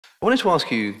I wanted to ask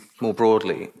you more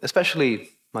broadly, especially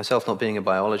myself not being a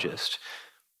biologist,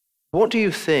 what do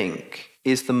you think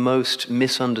is the most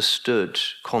misunderstood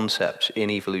concept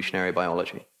in evolutionary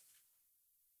biology?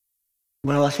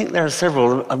 Well, I think there are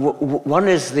several. One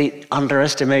is the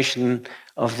underestimation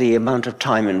of the amount of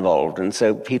time involved. And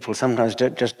so people sometimes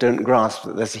just don't grasp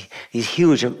that there's these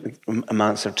huge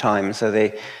amounts of time.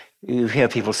 So you hear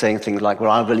people saying things like,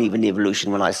 well, I believe in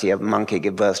evolution when I see a monkey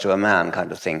give birth to a man,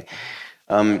 kind of thing.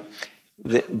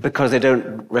 Because they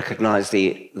don't recognize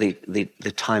the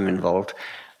time involved.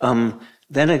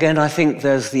 Then again, I think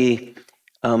there's the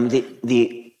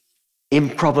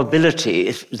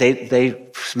improbability.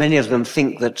 Many of them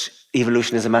think that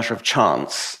evolution is a matter of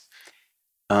chance,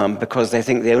 because they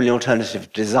think the only alternative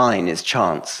to design is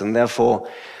chance, and therefore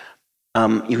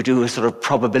you do a sort of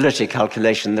probability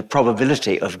calculation, the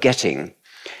probability of getting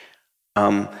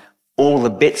all the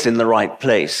bits in the right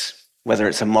place, whether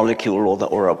it's a molecule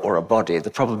or a body.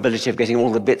 The probability of getting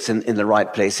all the bits in the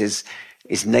right place is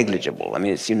negligible. I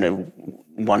mean, it's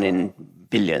 1 in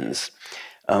billions.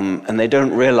 And they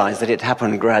don't realize that it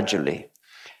happened gradually.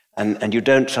 And you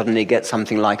don't suddenly get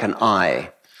something like an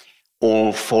eye,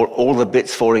 or for all the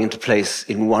bits falling into place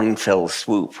in one fell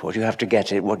swoop. What you have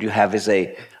to what you have is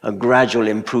a gradual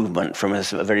improvement from a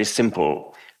very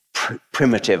simple,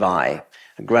 primitive eye,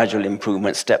 a gradual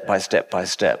improvement step by step by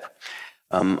step.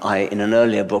 In an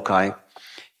earlier book,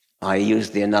 I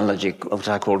used the analogy of what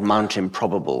I called Mount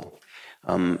Improbable,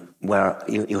 where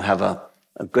you have a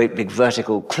great big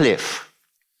vertical cliff,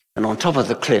 and on top of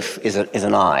the cliff is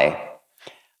an eye.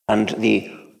 And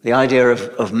the idea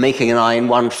of making an eye in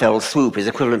one fell swoop is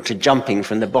equivalent to jumping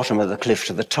from the bottom of the cliff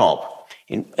to the top.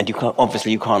 And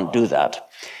obviously you can't do that.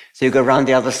 So you go around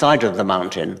the other side of the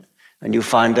mountain, and you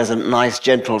find there's a nice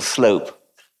gentle slope.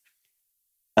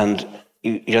 And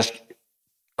you just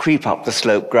creep up the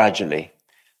slope gradually.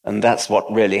 And that's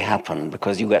what really happened,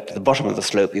 because you get to the bottom of the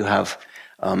slope, you have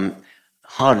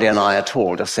hardly an eye at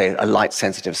all, just say a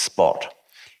light-sensitive spot.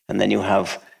 And then you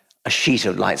have a sheet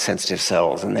of light-sensitive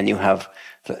cells, and then you have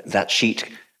that sheet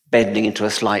bending into a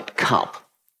slight cup,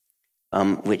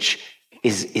 which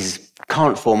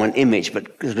can't form an image, but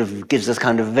sort of gives us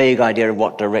kind of vague idea of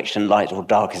what direction light or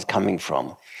dark is coming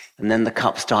from. And then the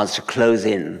cup starts to close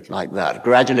in like that,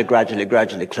 gradually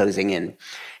closing in.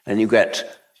 And you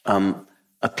get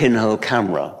a pinhole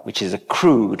camera, which is a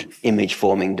crude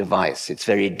image-forming device. It's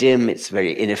very dim, it's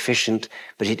very inefficient,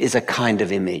 but it is a kind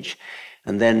of image.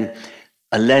 And then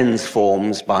a lens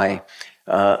forms by,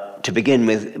 to begin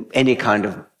with, any kind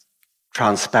of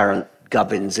transparent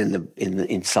gubbins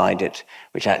inside it,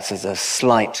 which acts as a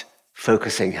slight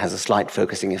focusing, has a slight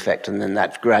focusing effect, and then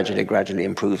that gradually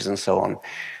improves and so on.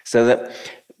 So that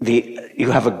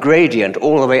you have a gradient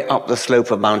all the way up the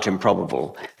slope of Mount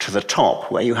Improbable to the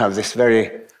top, where you have this very,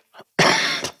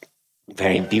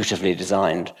 very beautifully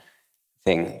designed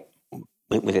thing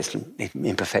with its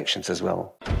imperfections as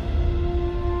well.